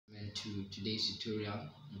to today's tutorial.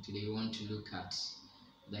 And today we want to look at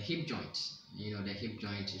the hip joint. The hip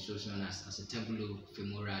joint is also known as a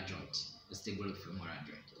tibulofemoral joint.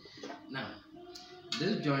 Now,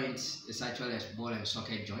 this joint is actually a ball and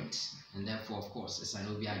socket joint, and therefore, of course, a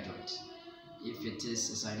synovial joint. If it is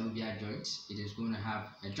a synovial joint, it is going to have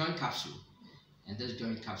a joint capsule, and this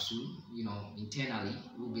joint capsule, internally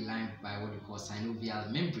will be lined by what we call synovial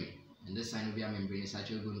membrane, and this synovial membrane is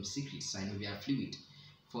actually going to secrete synovial fluid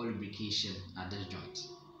for lubrication at this joint.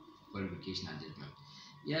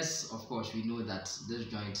 Yes, of course, we know that this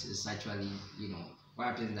joint is actually, what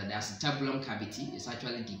happens is that the acetabulum cavity is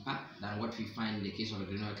actually deeper than what we find in the case of the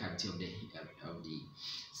glenoid cavity of the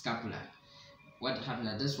scapula. What happens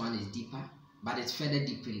is that this one is deeper, but it's further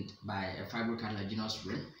deepened by a fibrocartilaginous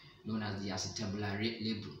rim known as the acetabular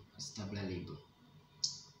labrum.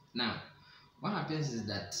 Now, what happens is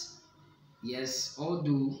that, yes,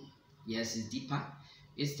 although it's deeper,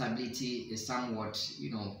 its stability is somewhat,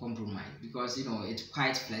 compromised, because it's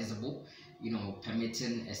quite flexible,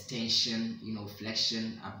 permitting extension,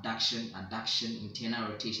 flexion, abduction, adduction, internal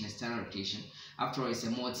rotation, external rotation. After all, it's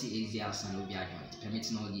a multi-axial synovial joint,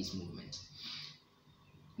 permitting all these movements.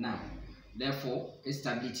 Now, therefore, its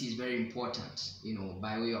stability is very important,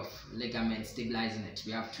 by way of ligament stabilizing it.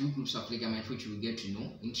 We have two groups of ligament which we'll get to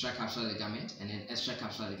know: intracapsular ligament and then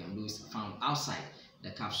extracapsular ligament, those found outside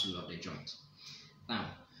the capsule of the joint.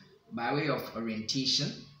 Now, by way of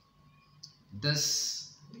orientation,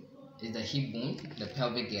 this is the hip bone, the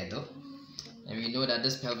pelvic girdle, and we know that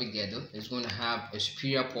this pelvic girdle is going to have a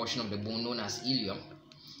superior portion of the bone known as ilium.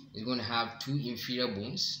 It's going to have two inferior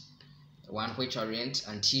bones, one which orients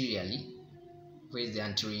anteriorly, which is the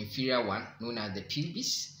anterior inferior one known as the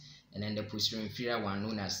pubis, and then the posterior inferior one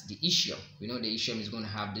known as the ischium. We know the ischium is going to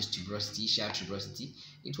have this tuberosity, ischial tuberosity.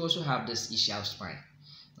 It will also have this ischial spine.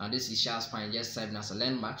 Now, this ischial spine just serves as a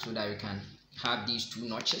landmark so that we can have these two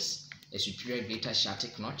notches, a superior greater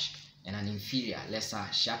sciatic notch and an inferior lesser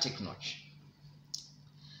sciatic notch.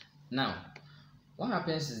 Now, what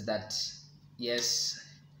happens is that, yes,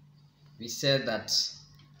 we said that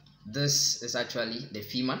this is actually the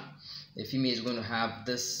femur. The femur is going to have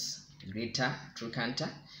this greater trochanter.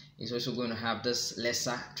 It's also going to have this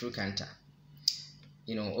lesser trochanter.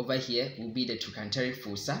 Over here will be the trochanteric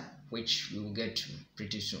fossa, which we will get to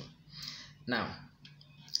pretty soon. Now,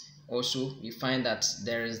 also we find that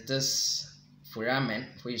there is this foramen,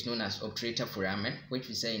 which is known as obturator foramen, which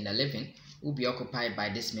we say in the living will be occupied by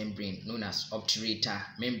this membrane known as obturator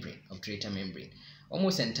membrane,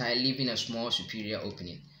 almost entirely leaving a small superior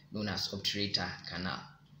opening known as obturator canal.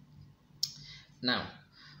 Now,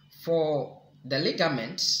 for the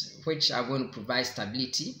ligaments which are going to provide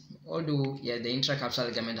stability, although the intracapsular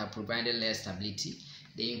ligament are provided less stability,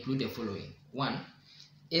 they include the following. One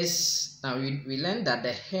is, now we learned that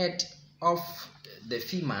the head of the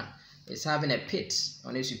femur is having a pit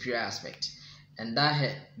on its superior aspect, and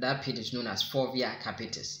that pit is known as fovea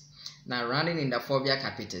capitis. Now, running in the fovea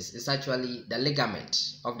capitis is actually the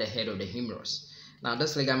ligament of the head of the humerus. Now,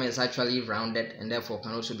 this ligament is actually rounded and therefore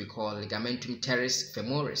can also be called ligamentum teres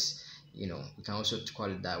femoris. We can also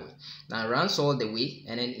call it that way. Now, it runs all the way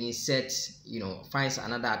and then inserts, finds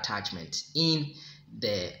another attachment in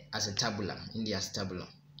the acetabulum,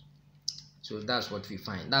 So that's what we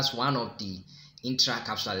find. That's one of the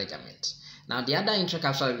intracapsular ligaments. Now, the other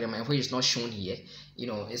intracapsular ligament, which is not shown here,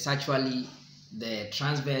 is actually the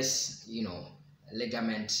transverse,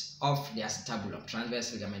 ligament of the acetabulum,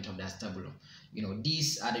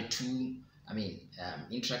 These are the two,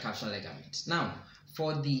 intracapsular ligaments. Now,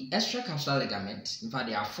 for the extracapsular ligament, in fact,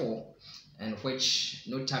 there are four, and which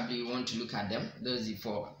notably we want to look at them. Those are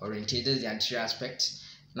for orientators, the anterior aspect.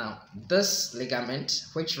 Now, this ligament,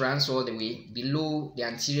 which runs all the way below the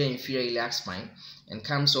anterior inferior iliac spine and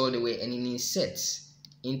comes all the way and it inserts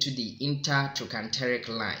into the intertrochanteric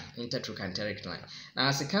line. Now,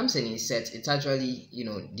 as it comes and inserts, it's actually,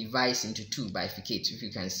 divides into two, bifurcates, if you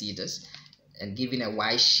can see this, and giving a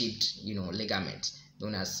Y-shaped, ligament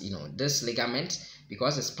known as, this ligament,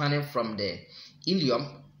 because it's spanning from the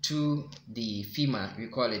ilium to the femur, we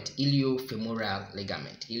call it iliofemoral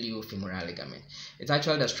ligament. It's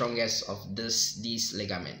actually the strongest of these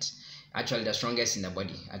ligaments. Actually, the strongest in the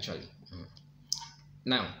body.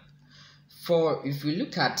 Now, if we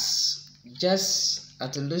look at just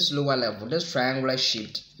at this lower level, this triangular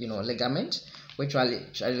shaped, ligament, which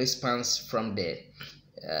actually spans from the,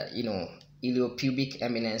 iliopubic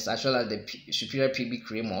eminence as well as the superior pubic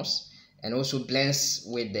ramus, and also blends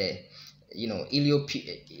with the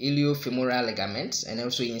iliofemoral ligaments and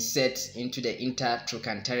also inserts into the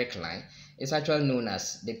intertrochanteric line. It's actually known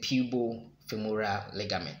as the pubofemoral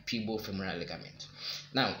ligament.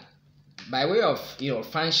 Now, by way of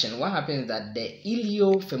function, what happens is that the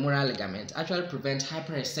iliofemoral ligament actually prevents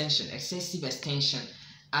hyperextension, excessive extension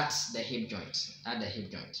at the hip joint,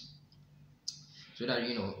 so that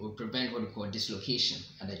will prevent what we call dislocation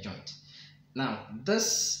at the joint. Now,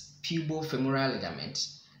 this pubofemoral ligament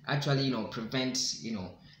actually prevents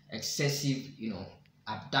excessive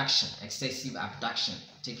abduction,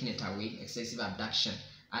 taking it away, excessive abduction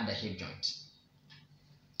at the hip joint.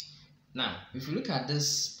 Now, if you look at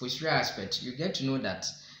this posterior aspect, you get to know that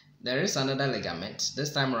there is another ligament,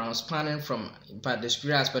 this time around spanning from the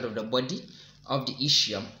superior aspect of the body of the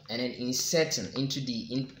ischium and then inserting into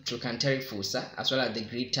the trochanteric fossa as well as the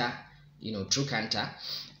greater trochanter,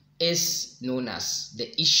 is known as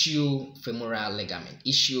the ischiofemoral ligament.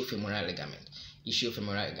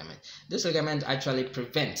 This ligament actually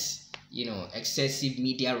prevents excessive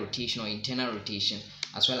medial rotation or internal rotation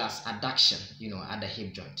as well as adduction at the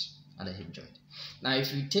hip joint. Now,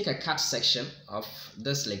 if you take a cut section of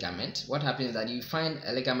this ligament, what happens is that you find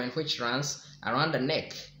a ligament which runs around the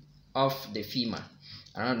neck of the femur,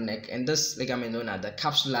 and this ligament is known as the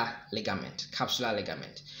capsular ligament.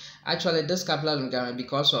 Actually, this capsular ligament,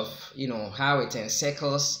 because of how it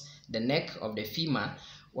encircles the neck of the femur,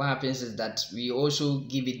 what happens is that we also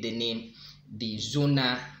give it the name the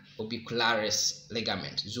zona orbicularis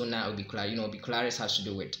ligament. Orbicularis has to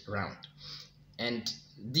do with round, and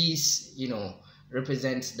these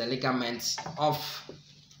represent the ligaments of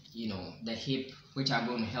the hip, which are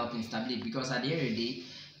going to help in stability, because at the end of the day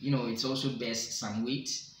it's also bears some weight,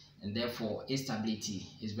 and therefore its stability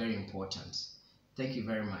is very important. Thank you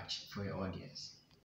very much for your audience.